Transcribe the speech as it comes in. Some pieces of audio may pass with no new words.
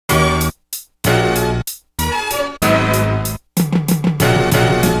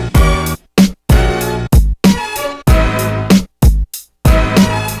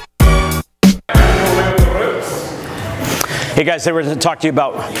Hey guys, today we're going to talk to you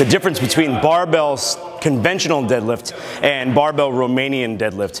about the difference between barbell's conventional deadlift and barbell Romanian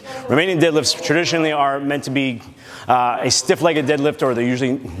deadlift. Romanian deadlifts traditionally are meant to be a stiff-legged deadlift, or they're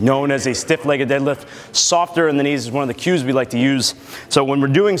usually known as a stiff-legged deadlift. Softer in the knees is one of the cues we like to use. So when we're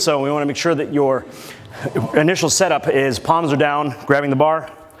doing so, we want to make sure that your initial setup is palms are down, grabbing the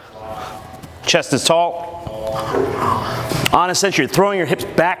bar, chest is tall. On a cinch, you're throwing your hips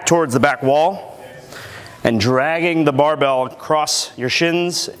back towards the back wall and dragging the barbell across your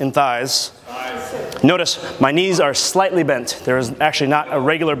shins and thighs. Notice my knees are slightly bent. There is actually not a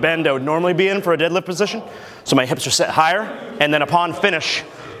regular bend I would normally be in for a deadlift position. So my hips are set higher, and then upon finish,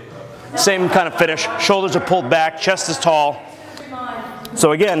 same kind of finish. Shoulders are pulled back, chest is tall.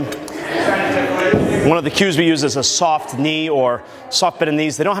 So again, one of the cues we use is a soft knee or soft bend in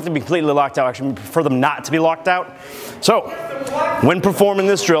knees. They don't have to be completely locked out. Actually, we prefer them not to be locked out. So when performing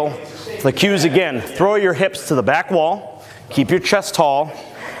this drill, the cues again, throw your hips to the back wall, keep your chest tall,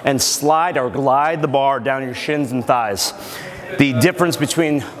 and slide or glide the bar down your shins and thighs. The difference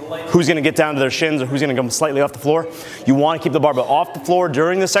between who's going to get down to their shins or who's going to come slightly off the floor, you want to keep the barbell off the floor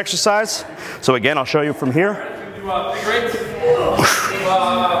during this exercise. So again, I'll show you from here.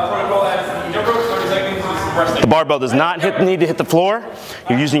 The barbell does not need to hit the floor.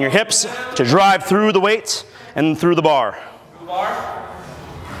 You're using your hips to drive through the weight and through the bar.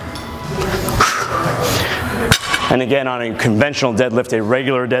 And again, on a conventional deadlift, a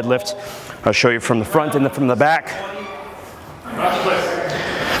regular deadlift, I'll show you from the front and from the back.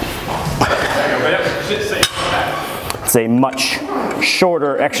 It's a much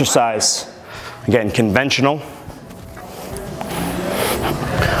shorter exercise. Again, conventional.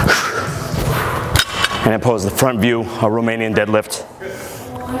 And I pose the front view, a Romanian deadlift.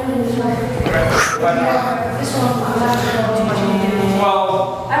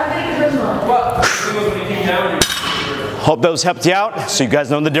 Hope those helped you out, so you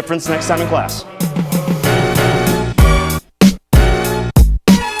guys know the difference next time in class.